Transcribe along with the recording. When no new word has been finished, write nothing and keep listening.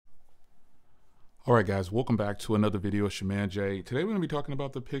All right, guys, welcome back to another video. It's your man Jay. Today we're going to be talking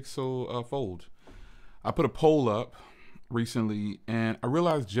about the Pixel Fold. I put a poll up recently and I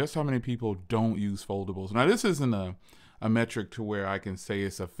realized just how many people don't use foldables. Now, this isn't a metric to where I can say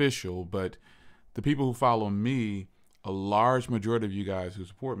it's official, but the people who follow me, a large majority of you guys who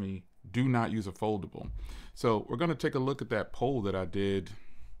support me, do not use a foldable. So we're going to take a look at that poll that I did.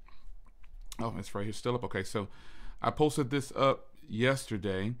 Oh, it's right here, still up. Okay, so I posted this up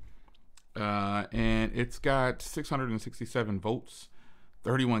yesterday. And it's got 667 votes,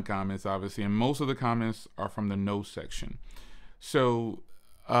 31 comments, obviously, and most of the comments are from the no section. So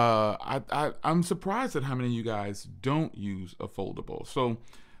I'm surprised at how many of you guys don't use a foldable. So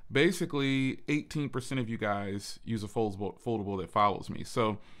basically, 18% of you guys use a foldable that follows me.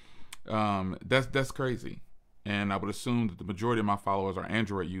 So that's crazy. And I would assume that the majority of my followers are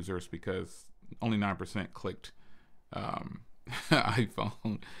Android users because only 9% clicked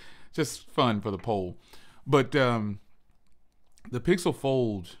iPhone. Just fun for the poll. But the Pixel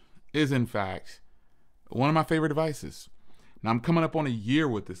Fold is, in fact, one of my favorite devices. Now, I'm coming up on a year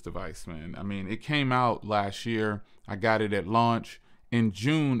with this device, man. I mean, it came out last year. I got it at launch. In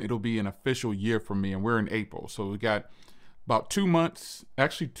June, it'll be an official year for me, and we're in April. So we got about 2 months,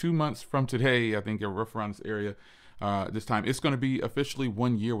 actually 2 months from today, I think, rough around this area, this time. It's going to be officially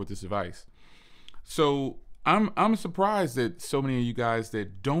 1 year with this device. So I'm surprised that so many of you guys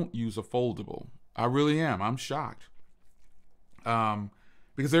that don't use a foldable. I really am. I'm shocked.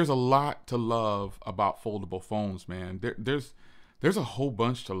 Because there's a lot to love about foldable phones, man. There's a whole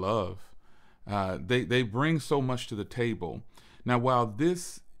bunch to love. They bring so much to the table. Now, while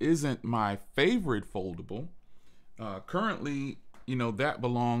this isn't my favorite foldable, currently, that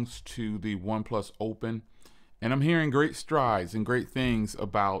belongs to the OnePlus Open. And I'm hearing great strides and great things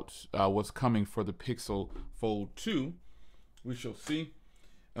about what's coming for the Pixel Fold 2. We shall see.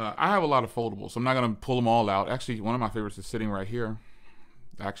 I have a lot of foldables, so I'm not going to pull them all out. Actually, one of my favorites is sitting right here.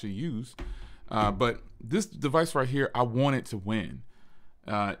 I actually use. But this device right here, I want it to win.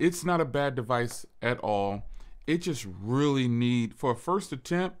 It's not a bad device at all. It just really for a first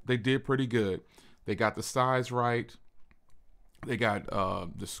attempt, they did pretty good. They got the size right. They got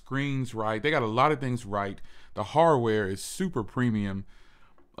the screens right. They got a lot of things right. The hardware is super premium.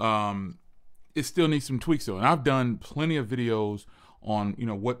 It still needs some tweaks though. And I've done plenty of videos on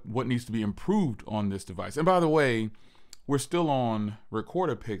what needs to be improved on this device. And by the way, we're still on Record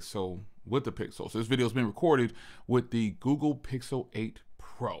a Pixel with the Pixel. So this video has been recorded with the Google Pixel 8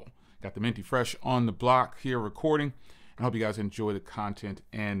 Pro. Got the minty fresh on the block here recording. I hope you guys enjoy the content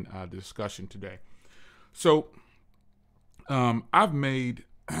and the discussion today. So I've made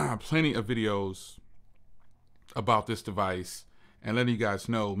plenty of videos about this device and letting you guys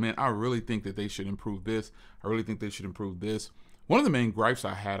know, man, I really think that they should improve this. I really think they should improve this. One of the main gripes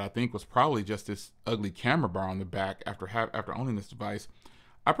I had, I think, was probably just this ugly camera bar on the back after owning this device.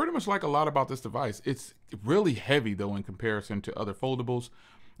 I pretty much like a lot about this device. It's really heavy, though, in comparison to other foldables.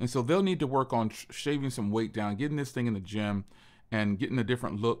 And so they'll need to work on shaving some weight down, getting this thing in the gym, and getting a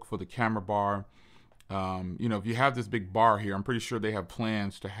different look for the camera bar. If you have this big bar here, I'm pretty sure they have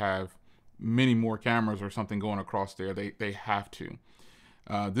plans to have many more cameras or something going across there. They have to.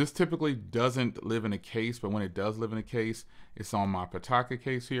 This typically doesn't live in a case, but when it does live in a case, it's on my Pataka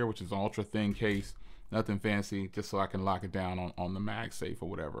case here, which is an ultra thin case, nothing fancy, just so I can lock it down on the MagSafe or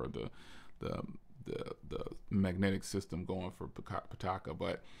whatever, the magnetic system going for Pataka.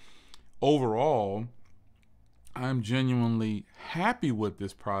 But overall, I'm genuinely happy with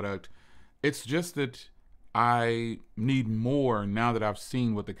this product. It's just that I need more now that I've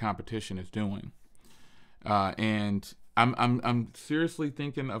seen what the competition is doing, and I'm seriously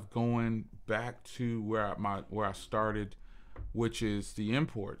thinking of going back to where I started, which is the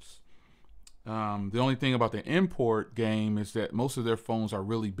imports. The only thing about the import game is that most of their phones are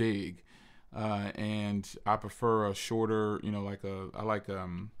really big, and I prefer a shorter, I like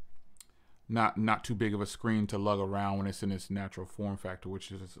not too big of a screen to lug around when it's in its natural form factor,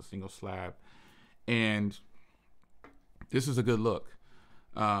 which is a single slab. And this is a good look.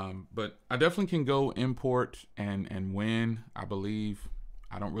 But I definitely can go import and win, I believe.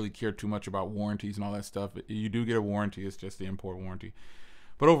 I don't really care too much about warranties and all that stuff. You do get a warranty. It's just the import warranty.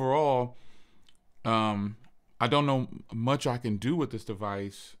 But overall, I don't know much I can do with this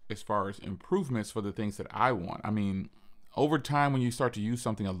device as far as improvements for the things that I want. I mean, over time, when you start to use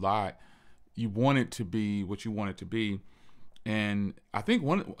something a lot, you want it to be what you want it to be. And I think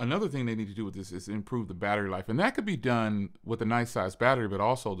another thing they need to do with this is improve the battery life. And that could be done with a nice size battery, but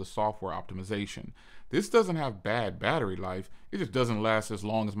also the software optimization. This doesn't have bad battery life. It just doesn't last as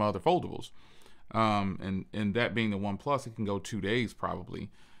long as my other foldables. And that being the OnePlus, it can go 2 days probably.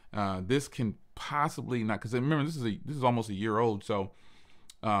 This can possibly not, because remember this is almost a year old. So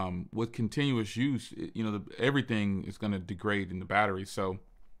with continuous use, everything is going to degrade in the battery. So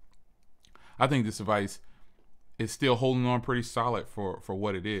I think this device is still holding on pretty solid for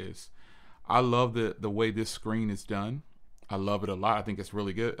what it is. I love the way this screen is done. I love it a lot. I think it's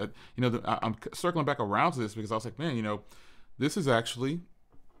really good. I'm circling back around to this because I was like, man, this is actually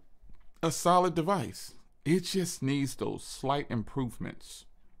a solid device. It just needs those slight improvements.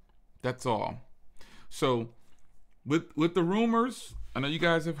 That's all. So with the rumors, I know you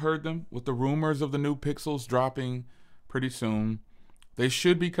guys have heard them, with the rumors of the new Pixels dropping pretty soon. They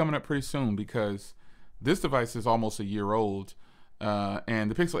should be coming up pretty soon because this device is almost a year old. And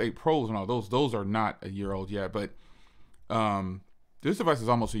the Pixel 8 Pros and all those are not a year old yet, but this device is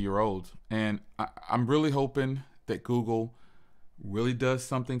almost a year old. And I'm really hoping that Google really does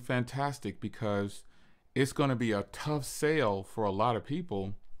something fantastic, because it's going to be a tough sale for a lot of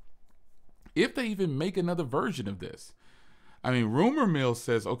people if they even make another version of this. I mean, rumor mill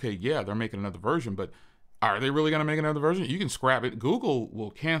says, okay, yeah, they're making another version, but are they really going to make another version? You can scrap it. Google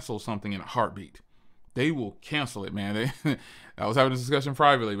will cancel something in a heartbeat. They will cancel it, man. I was having this discussion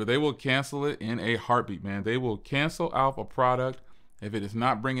privately, but they will cancel it in a heartbeat, man. They will cancel out a product if it is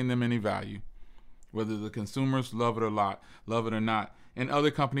not bringing them any value, whether the consumers love it or not. And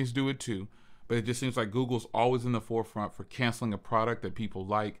other companies do it too. But it just seems like Google's always in the forefront for canceling a product that people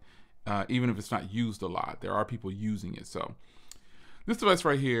like, even if it's not used a lot. There are people using it. So this device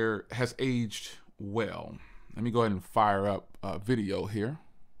right here has aged well. Let me go ahead and fire up a video here.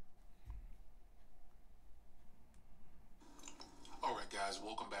 All right, guys,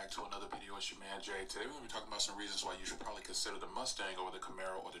 welcome back to another video. It's your man Jay. Today we're going to be talking about some reasons why you should probably consider the Mustang over the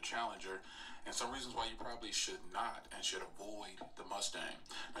Camaro or the Challenger, and some reasons why you probably should not and should avoid the Mustang.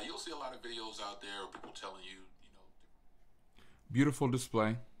 Now, you'll see a lot of videos out there of people telling you, beautiful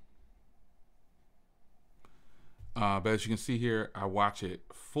display. But as you can see here, I watch it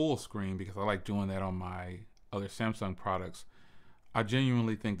full screen because I like doing that on my other Samsung products. I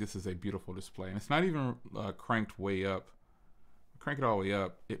genuinely think this is a beautiful display, and it's not even cranked way up. Crank it all the way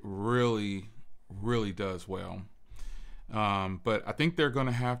up, it really does well. But I think they're going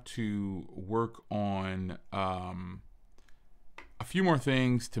to have to work on a few more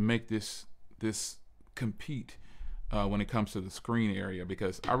things to make this compete when it comes to the screen area,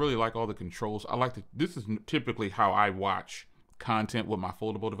 because I really like all the controls. This is typically how I watch content with my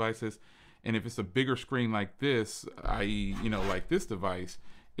foldable devices, and if it's a bigger screen like this, i.e., like this device,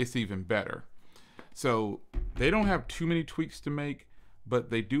 it's even better. So they don't have too many tweaks to make, but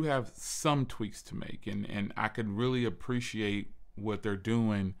they do have some tweaks to make, and I could really appreciate what they're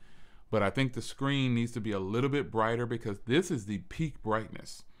doing. But I think the screen needs to be a little bit brighter, because this is the peak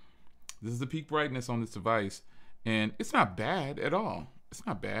brightness. This is the peak brightness on this device, and it's not bad at all. It's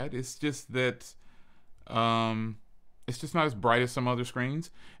not bad. It's just that it's just not as bright as some other screens.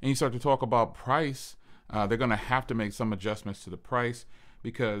 And you start to talk about price, they're going to have to make some adjustments to the price,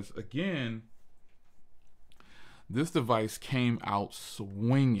 because again, this device came out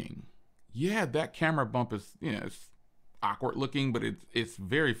swinging. Yeah, that camera bump is, it's awkward looking, but it's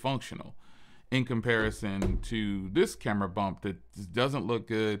very functional in comparison to this camera bump that doesn't look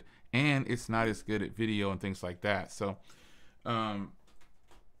good, and it's not as good at video and things like that. So I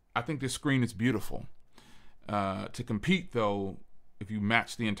think this screen is beautiful. To compete though, if you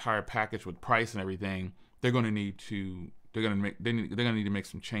match the entire package with price and everything, they're going to need to make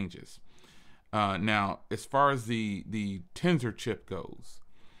some changes. Now, as far as the Tensor chip goes,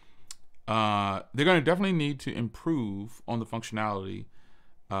 they're going to definitely need to improve on the functionality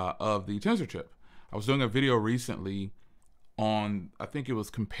of the Tensor chip. I was doing a video recently on, I think it was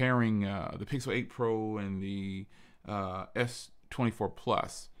comparing the Pixel 8 Pro and the S24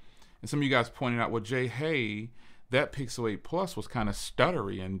 Plus. And some of you guys pointed out, well, Jay, hey, that Pixel 8 Plus was kind of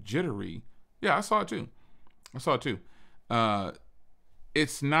stuttery and jittery. Yeah, I saw it too.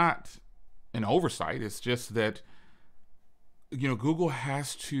 It's not an oversight. It's just that, Google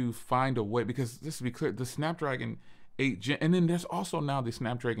has to find a way, because just to be clear, the Snapdragon 8 Gen, and then there's also now the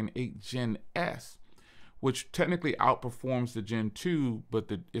Snapdragon 8 Gen S, which technically outperforms the Gen 2,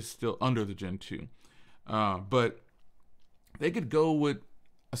 but it's still under the Gen 2. But they could go with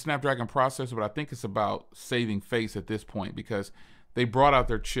a Snapdragon processor, but I think it's about saving face at this point, because they brought out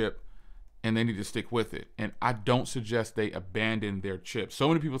their chip and they need to stick with it. And I don't suggest they abandon their chip. So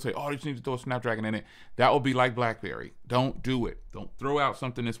many people say, oh, you just need to throw a Snapdragon in it. That will be like BlackBerry. Don't do it. Don't throw out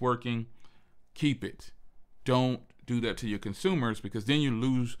something that's working. Keep it. Don't do that to your consumers, because then you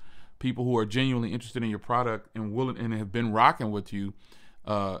lose people who are genuinely interested in your product and willing and have been rocking with you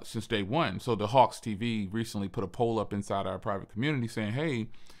since day one. So the Hawks TV recently put a poll up inside our private community saying, hey,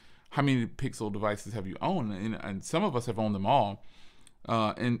 how many Pixel devices have you owned? And some of us have owned them all.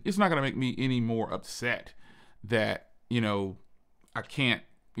 And it's not going to make me any more upset that, I can't,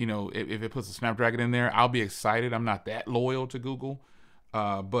 if it puts a Snapdragon in there, I'll be excited. I'm not that loyal to Google.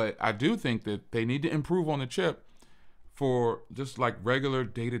 But I do think that they need to improve on the chip for just like regular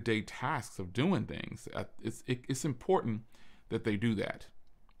day-to-day tasks of doing things. It's important that they do that.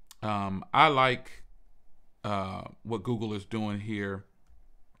 I like what Google is doing here.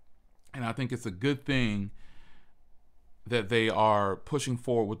 And I think it's a good thing that they are pushing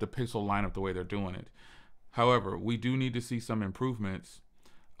forward with the Pixel lineup the way they're doing it. However, we do need to see some improvements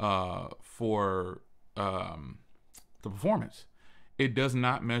for the performance. It does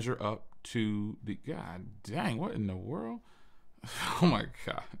not measure up to the, God dang, what in the world? Oh my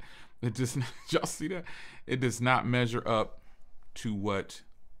God. It just, y'all see that? It does not measure up to what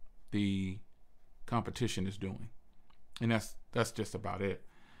the competition is doing. And that's just about it.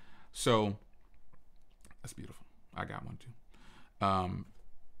 So that's beautiful. I got one too.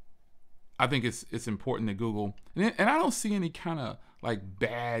 I think it's important that Google, and I don't see any kind of like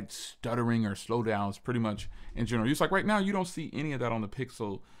bad stuttering or slowdowns pretty much in general. Just like right now, you don't see any of that on the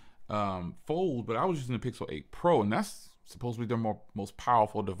Pixel Fold, but I was using the Pixel 8 Pro, and that's supposed to be their most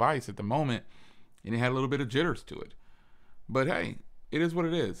powerful device at the moment, and it had a little bit of jitters to it. But hey, it is what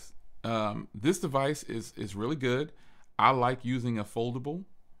it is. This device is really good. I like using a foldable.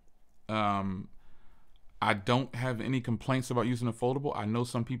 I don't have any complaints about using a foldable. I know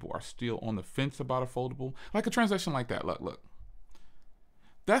some people are still on the fence about a foldable. Like a transaction like that. Look.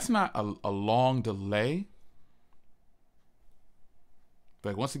 That's not a long delay.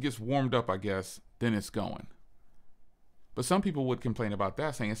 Like once it gets warmed up, I guess, then it's going. But some people would complain about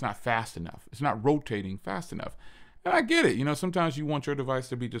that, saying it's not fast enough. It's not rotating fast enough. And I get it. Sometimes you want your device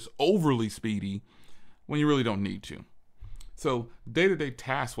to be just overly speedy when you really don't need to. So day-to-day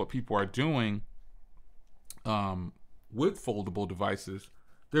tasks, what people are doing with foldable devices,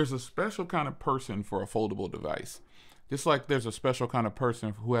 there's a special kind of person for a foldable device. Just like there's a special kind of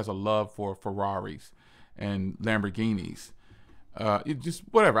person who has a love for Ferraris and Lamborghinis. Just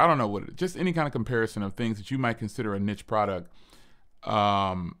whatever. I don't know what it is. Just any kind of comparison of things that you might consider a niche product.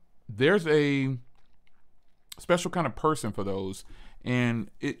 There's a special kind of person for those. And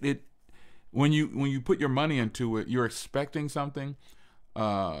when you put your money into it, you're expecting something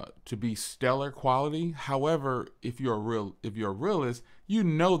to be stellar quality. However, if you're a realist, you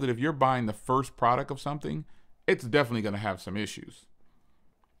know that if you're buying the first product of something, it's definitely going to have some issues.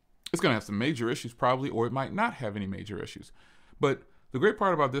 It's going to have some major issues probably, or it might not have any major issues. But the great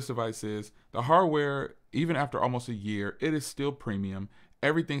part about this device is the hardware, even after almost a year, it is still premium.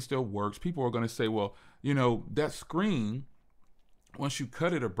 Everything still works. People are going to say, well, that screen, once you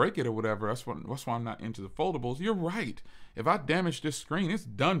cut it or break it or whatever, that's why I'm not into the foldables. You're right. If I damage this screen, it's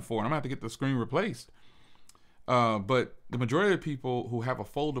done for. And I'm going to have to get the screen replaced. But the majority of people who have a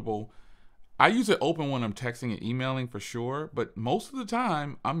foldable, I use it open when I'm texting and emailing for sure. But most of the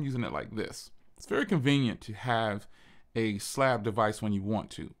time, I'm using it like this. It's very convenient to have a slab device when you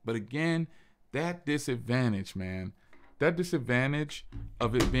want to. But again, that disadvantage, man, that disadvantage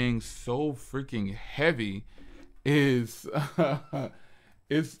of it being so freaking heavy is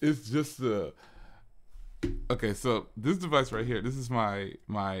it's just okay. So this device right here, this is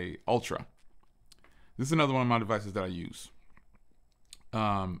my Ultra. This is another one of my devices that I use.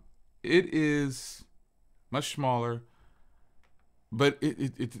 It is much smaller, but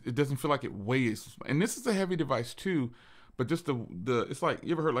it doesn't feel like it weighs. And this is a heavy device too, but just the it's like,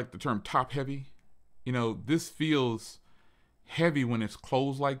 you ever heard like the term top heavy? This feels heavy when it's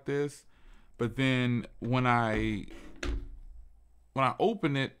closed like this, but then when I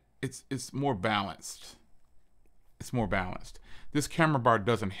open it, it's more balanced. It's more balanced. This camera bar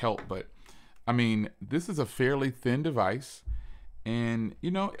doesn't help, but I mean, this is a fairly thin device, and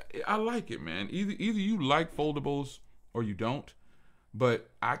I like it, man. Either you like foldables or you don't, but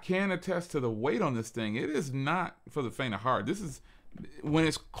I can attest to the weight on this thing. It is not for the faint of heart. This is, when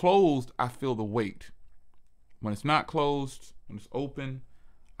it's closed, I feel the weight. When it's not closed, when it's open,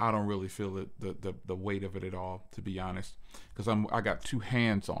 I don't really feel the weight of it at all, to be honest, because I got two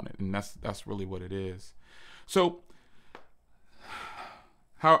hands on it, and that's really what it is. So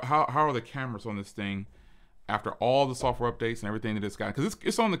how are the cameras on this thing after all the software updates and everything that it's got? Because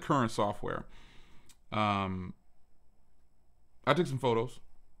it's on the current software. I took some photos.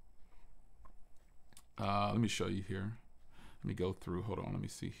 Let me show you here. Let me go through. Hold on. Let me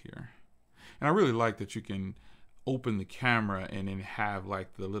see here. And I really like that you can open the camera and then have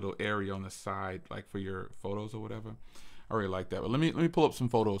like the little area on the side, like for your photos or whatever. I really like that. But let me pull up some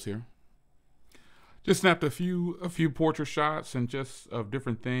photos here. just snapped a few portrait shots and just of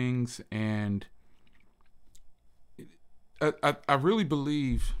different things. And I really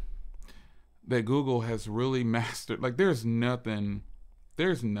believe that Google has really mastered, like there's nothing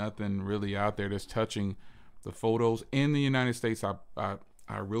really out there that's touching the photos in the United States. I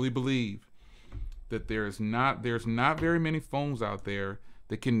really believe that there's not very many phones out there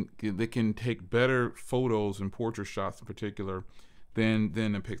that can take better photos and portrait shots in particular than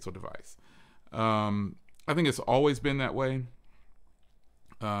a Pixel device. I think it's always been that way.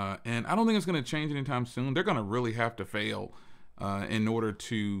 And I don't think it's going to change anytime soon. They're going to really have to fail in order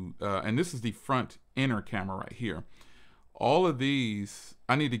to, and this is the front inner camera right here. All of these,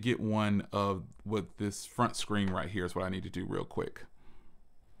 I need to get one of with this front screen right here is what I need to do real quick.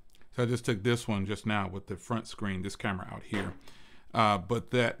 So I just took this one just now with the front screen, this camera out here.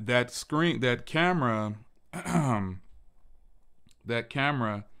 But that screen, that camera,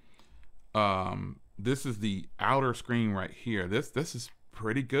 this is the outer screen right here. This is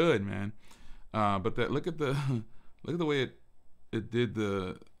pretty good, man. But that look at the way it did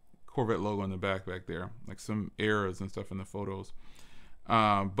the Corvette logo in the back there, like some errors and stuff in the photos.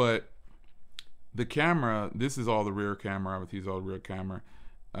 But the camera, this is all the rear camera. I would use all the rear camera.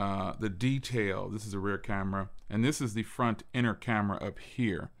 The detail, this is the rear camera, and this is the front inner camera up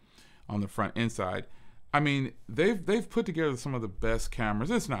here on the front inside. I mean, they've put together some of the best cameras.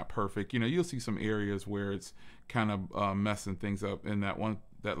 It's not perfect, you know. You'll see some areas where it's kind of messing things up. In that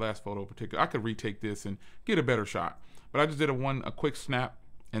last photo in particular, I could retake this and get a better shot, but I just did a quick snap,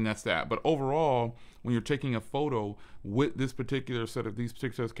 and that's that. But overall, when you're taking a photo with this particular set of these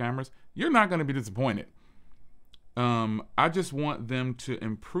particular cameras, you're not going to be disappointed. I just want them to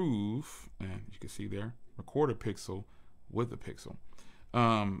improve, and you can see there, record a pixel with a pixel.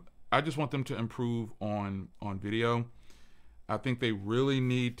 I just want them to improve on video. I think they really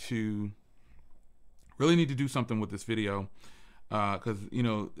need to do something with this video, because you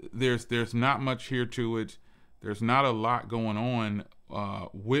know there's not much here to it. There's not a lot going on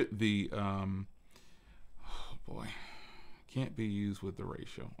with the oh boy, can't be used with the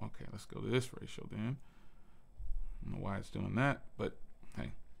ratio. Okay, let's go to this ratio then. I don't know why it's doing that, but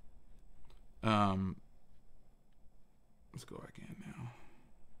hey. Let's go again now.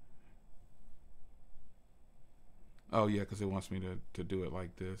 Oh yeah, because it wants me to do it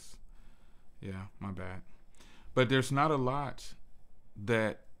like this. Yeah, my bad. But there's not a lot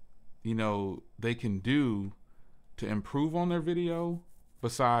that, you know, they can do to improve on their video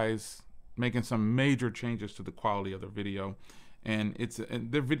besides making some major changes to the quality of their video. And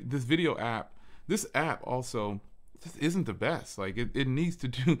this video app, this app also just isn't the best. Like it needs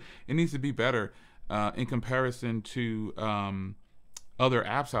to be better in comparison to other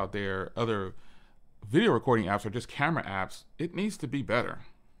apps out there, other video recording apps or just camera apps. It needs to be better,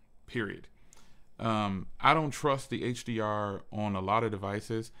 period. I don't trust the HDR on a lot of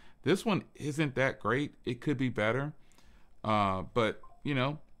devices. This one isn't that great. It could be better. But you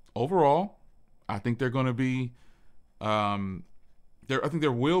know, overall, I think they're going to be, I think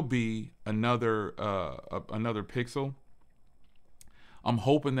there will be another Pixel. I'm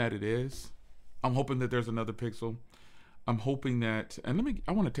hoping that it is. I'm hoping that there's another Pixel. I'm hoping that, and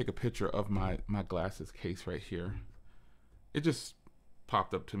I want to take a picture of my glasses case right here. It just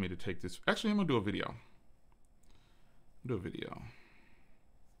popped up to me to take this. Actually, I'm gonna do a video.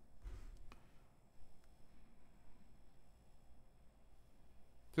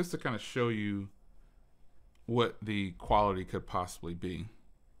 Just to kind of show you what the quality could possibly be.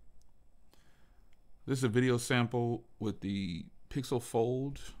 This is a video sample with the Pixel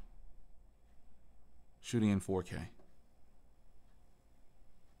Fold shooting in 4K.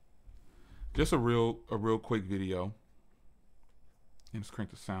 Just a real quick video. And let's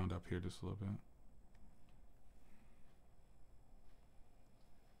crank the sound up here just a little bit.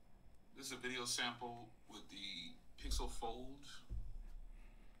 This is a video sample with the Pixel Fold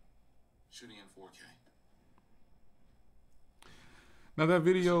shooting in 4K. Now that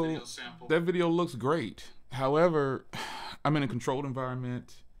video looks great. However, I'm in a controlled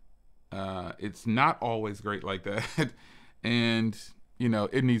environment. It's not always great like that. And you know,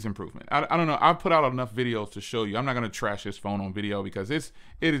 it needs improvement. I don't know. I've put out enough videos to show you. I'm not going to trash this phone on video because it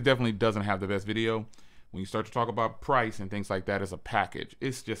definitely doesn't have the best video. When you start to talk about price and things like that as a package,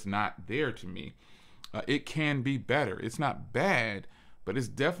 it's just not there to me. It can be better. It's not bad, but it's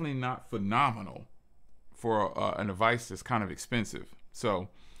definitely not phenomenal for a device that's kind of expensive. So,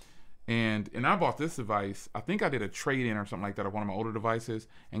 and I bought this device. I think I did a trade-in or something like that of one of my older devices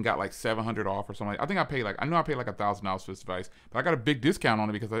and got like $700 off or something. I think I paid like $1,000 for this device, but I got a big discount on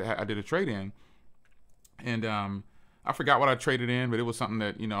it because I did a trade-in. And I forgot what I traded in, but it was something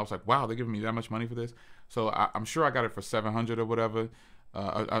that, you know, I was like, wow, they're giving me that much money for this. So I'm sure I got it for $700 or whatever,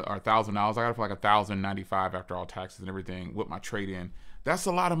 or $1,000. I got it for like $1,095 after all taxes and everything with my trade in. That's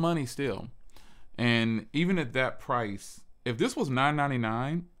a lot of money still. And even at that price, if this was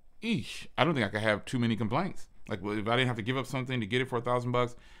 $999, I don't think I could have too many complaints. Like, if I didn't have to give up something to get it for $1,000, I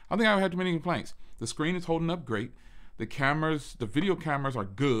don't think I would have too many complaints. The screen is holding up great. The cameras, the video cameras are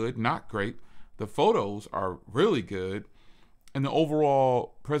good, not great. The photos are really good. And the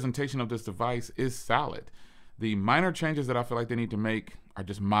overall presentation of this device is solid. The minor changes that I feel like they need to make are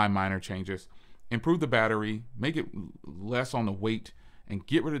just my minor changes. Improve the battery, make it less on the weight, and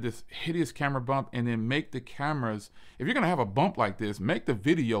get rid of this hideous camera bump, and then make the cameras, if you're gonna have a bump like this, make the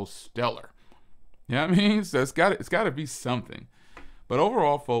video stellar. You know what I mean? So it's gotta be something. But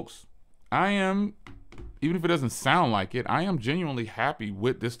overall, folks, I am, even if it doesn't sound like it, I am genuinely happy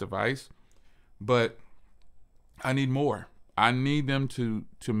with this device, but I need more. I need them to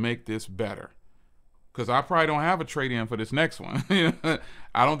make this better, because I probably don't have a trade-in for this next one.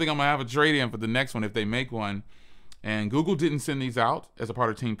 I don't think I'm gonna have a trade-in for the next one if they make one. And Google didn't send these out as a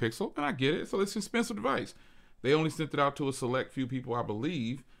part of Team Pixel, and I get it. So it's an expensive device. They only sent it out to a select few people, I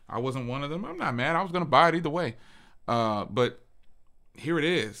believe. I wasn't one of them. I'm not mad. I was gonna buy it either way. But here it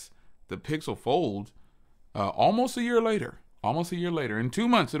is, the Pixel Fold, almost a year later. Almost a year later. In 2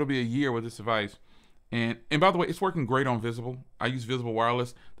 months, it'll be a year with this device. And by the way, it's working great on Visible. I use Visible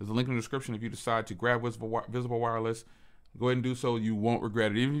Wireless. There's a link in the description if you decide to grab Visible Wireless. Go ahead and do so. You won't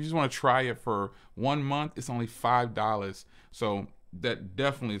regret it. Even if you just want to try it for 1 month, it's only $5. So that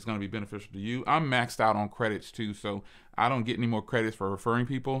definitely is going to be beneficial to you. I'm maxed out on credits too, so I don't get any more credits for referring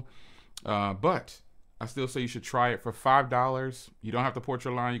people. But I still say you should try it for $5. You don't have to port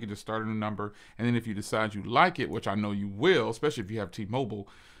your line. You can just start a new number. And then if you decide you like it, which I know you will, especially if you have T-Mobile,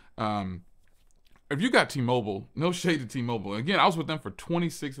 if you got T-Mobile, no shade to T-Mobile. Again, I was with them for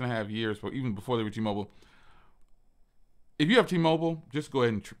 26 and a half years, but even before they were T-Mobile. If you have T-Mobile, just go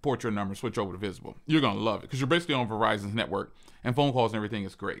ahead and port your number, switch over to Visible. You're going to love it because you're basically on Verizon's network, and phone calls and everything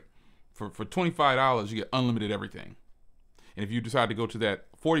is great. For $25, you get unlimited everything. And if you decide to go to that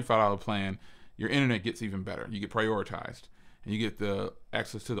 $45 plan, your internet gets even better. You get prioritized, and you get the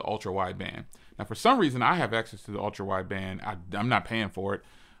access to the ultra-wideband. Now, for some reason, I have access to the ultra-wideband. I'm not paying for it.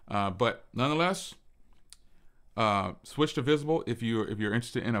 But nonetheless, switch to Visible if you're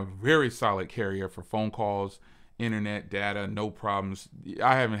interested in a very solid carrier for phone calls, internet, data, no problems.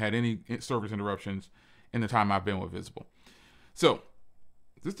 I haven't had any service interruptions in the time I've been with Visible. So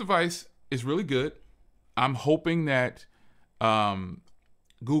this device is really good. I'm hoping that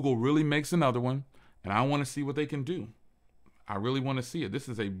Google really makes another one, and I want to see what they can do. I really want to see it. This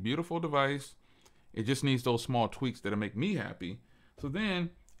is a beautiful device. It just needs those small tweaks that'll make me happy. So then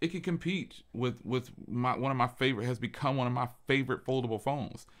it can compete with has become one of my favorite foldable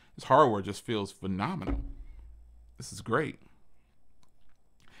phones. This hardware just feels phenomenal. This is great.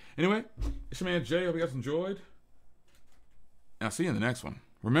 Anyway, it's your man Jay. Hope you guys enjoyed. And I'll see you in the next one.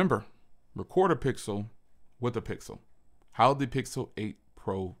 Remember, record a pixel with a pixel. How did the Pixel 8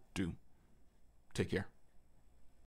 Pro do? Take care.